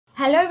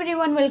Hello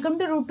everyone, welcome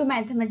to Root to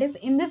Mathematics.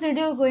 In this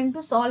video, we are going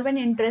to solve an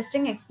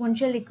interesting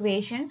exponential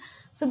equation.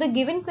 So the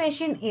given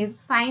question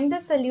is, find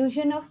the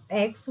solution of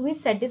x which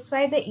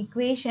satisfy the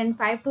equation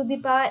 5 to the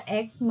power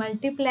x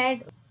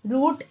multiplied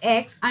root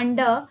x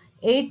under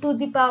 8 to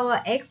the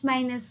power x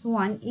minus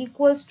 1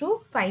 equals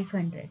to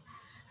 500.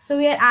 So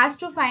we are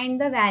asked to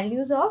find the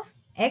values of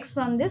x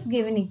from this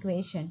given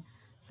equation.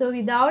 So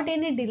without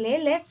any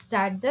delay, let's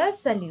start the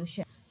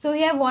solution. So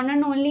we have one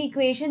and only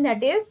equation,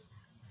 that is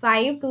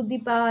 5 to the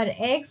power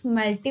x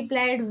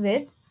multiplied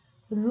with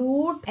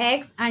root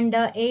x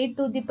under 8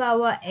 to the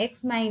power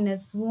x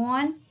minus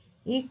 1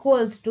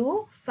 equals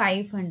to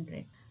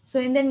 500. So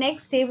in the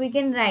next step we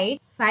can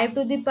write 5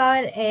 to the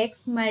power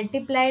x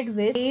multiplied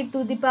with 8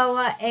 to the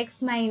power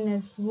x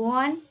minus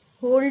 1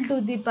 whole to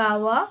the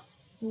power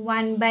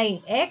 1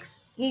 by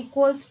x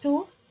equals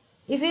to,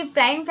 if we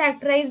prime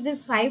factorize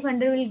this 500,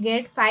 we will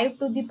get 5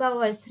 to the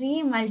power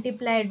 3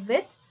 multiplied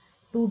with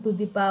 2 to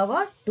the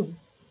power 2.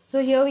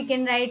 So here we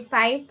can write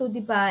 5 to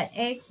the power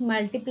x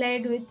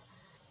multiplied with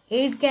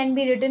 8 can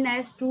be written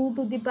as 2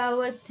 to the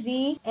power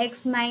 3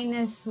 x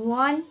minus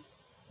 1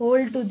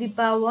 whole to the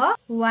power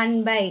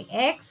 1 by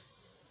x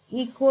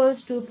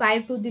equals to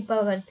 5 to the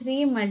power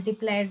 3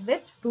 multiplied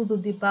with 2 to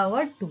the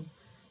power 2.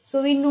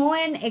 So we know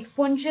an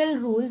exponential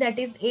rule, that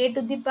is a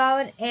to the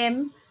power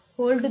m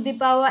whole to the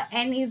power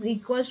n is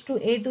equals to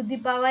a to the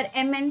power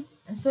mn.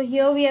 So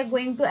here we are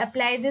going to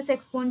apply this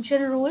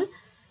exponential rule.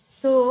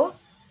 So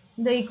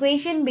the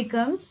equation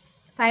becomes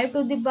 5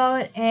 to the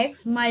power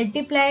x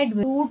multiplied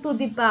with 2 to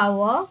the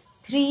power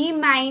 3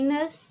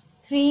 minus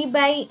 3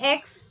 by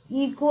x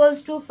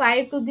equals to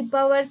 5 to the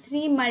power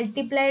 3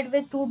 multiplied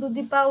with 2 to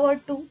the power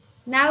 2.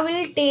 Now we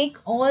will take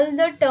all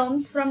the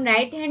terms from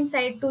right hand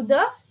side to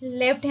the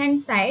left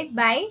hand side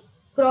by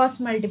cross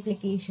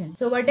multiplication.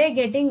 So what I am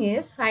getting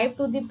is 5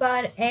 to the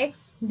power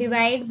x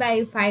divided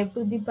by 5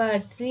 to the power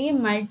 3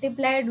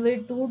 multiplied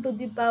with 2 to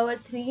the power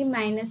 3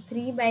 minus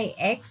 3 by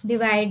x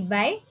divided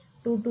by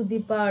 2 to the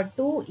power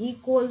 2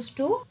 equals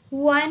to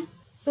 1.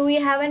 So we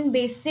have a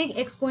basic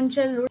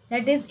exponential rule,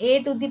 that is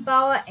a to the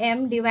power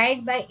m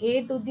divided by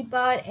a to the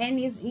power n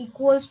is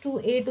equals to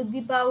a to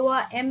the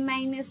power m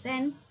minus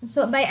n.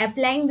 So by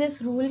applying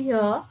this rule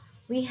here,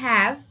 we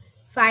have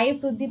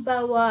 5 to the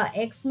power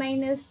x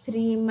minus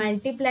 3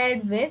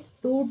 multiplied with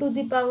 2 to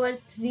the power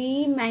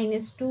 3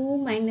 minus 2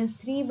 minus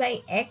 3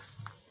 by x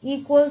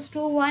equals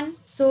to 1.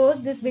 So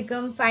this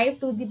becomes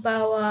 5 to the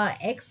power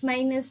x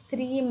minus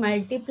 3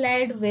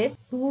 multiplied with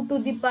 2 to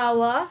the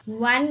power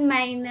 1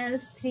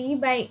 minus 3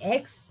 by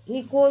x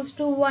equals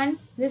to 1.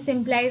 This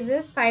implies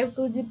is 5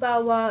 to the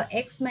power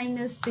x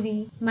minus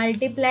 3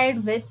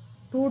 multiplied with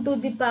 2 to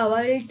the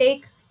power, we'll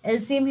take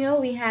LCM here,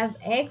 we have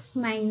x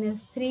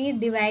minus 3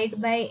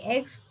 divided by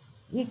x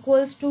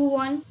equals to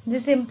 1.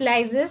 This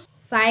implies is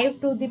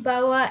 5 to the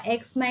power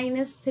x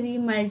minus 3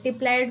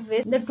 multiplied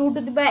with the 2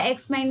 to the power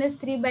x minus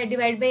 3 by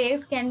divided by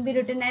x can be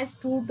written as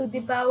 2 to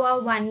the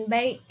power 1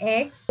 by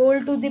x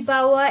whole to the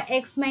power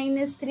x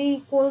minus 3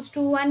 equals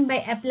to 1 by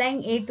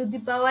applying a to the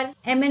power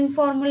mn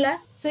formula.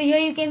 So here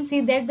you can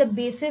see that the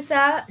bases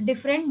are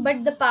different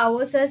but the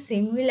powers are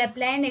same. We will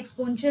apply an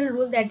exponential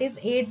rule, that is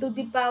a to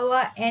the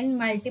power n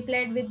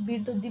multiplied with b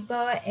to the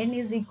power n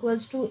is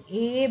equals to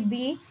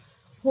ab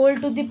whole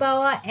to the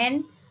power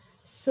n.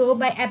 So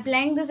by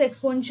applying this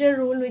exponential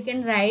rule, we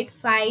can write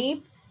 5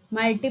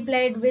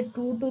 multiplied with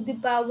 2 to the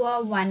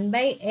power 1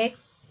 by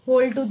x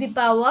whole to the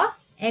power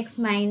x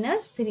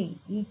minus 3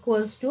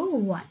 equals to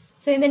 1.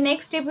 So in the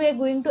next step, we are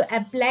going to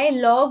apply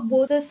log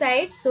both the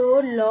sides.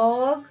 So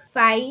log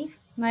 5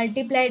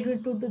 multiplied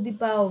with 2 to the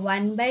power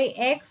 1 by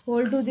x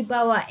whole to the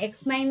power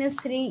x minus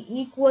 3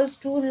 equals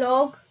to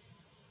log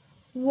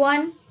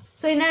 1.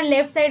 So in our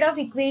left side of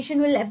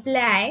equation, we'll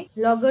apply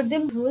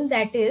logarithm rule,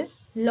 that is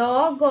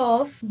log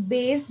of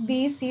base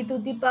b c to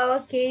the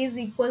power k is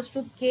equals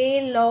to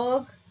k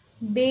log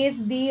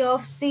base b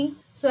of c.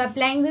 So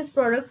applying this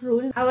product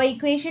rule, our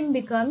equation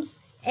becomes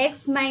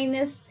x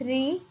minus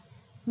 3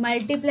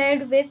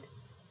 multiplied with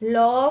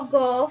log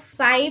of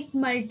 5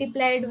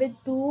 multiplied with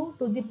 2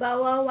 to the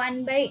power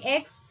 1 by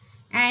x,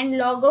 and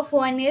log of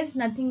 1 is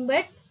nothing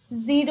but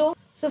 0.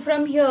 So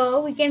from here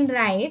we can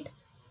write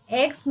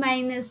x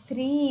minus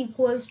 3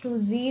 equals to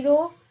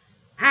 0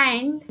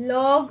 and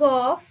log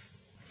of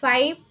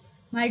 5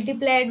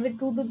 multiplied with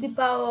 2 to the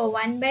power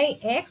 1 by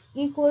x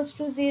equals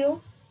to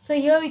 0. So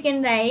here we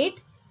can write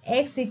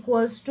x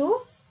equals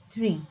to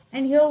 3.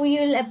 And here we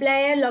will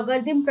apply a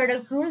logarithm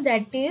product rule,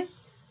 that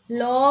is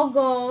log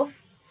of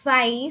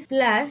 5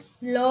 plus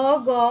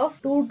log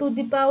of 2 to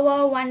the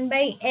power 1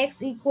 by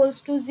x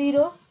equals to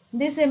 0.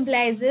 This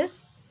implies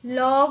is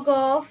log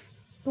of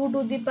 2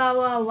 to the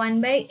power 1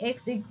 by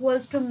x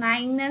equals to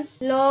minus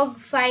log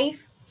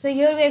 5. So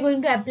here we are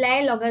going to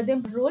apply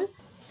logarithm rule.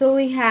 So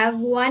we have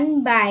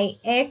 1 by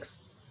x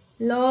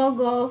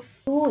log of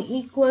 2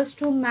 equals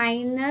to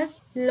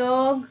minus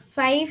log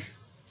 5.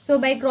 So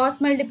by cross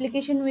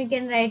multiplication we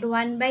can write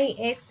 1 by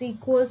x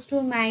equals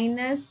to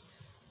minus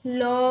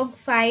log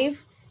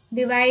 5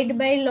 divided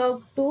by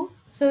log 2.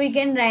 So we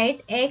can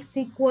write x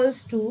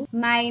equals to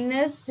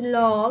minus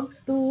log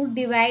 2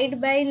 divided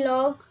by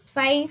log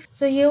 5.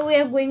 So here we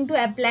are going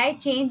to apply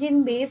change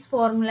in base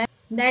formula,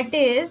 that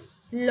is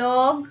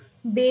log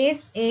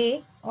base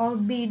a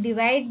of b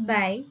divided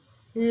by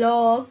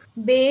log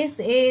base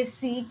a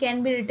c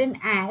can be written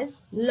as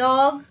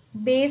log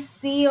base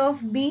c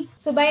of b.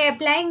 So by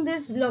applying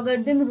this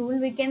logarithm rule,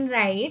 we can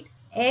write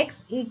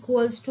x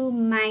equals to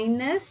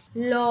minus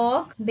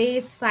log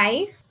base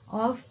 5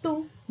 of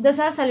 2. Thus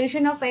our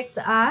solution of x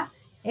are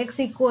x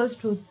equals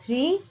to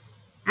 3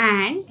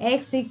 and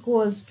x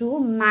equals to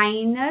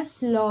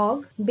minus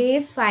log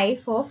base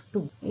 5 of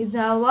 2 is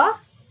our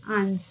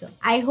answer.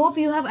 I hope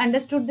you have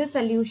understood the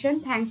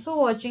solution. Thanks for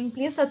watching.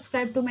 Please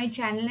subscribe to my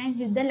channel and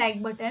hit the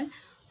like button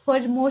for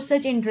more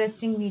such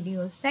interesting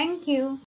videos. Thank you.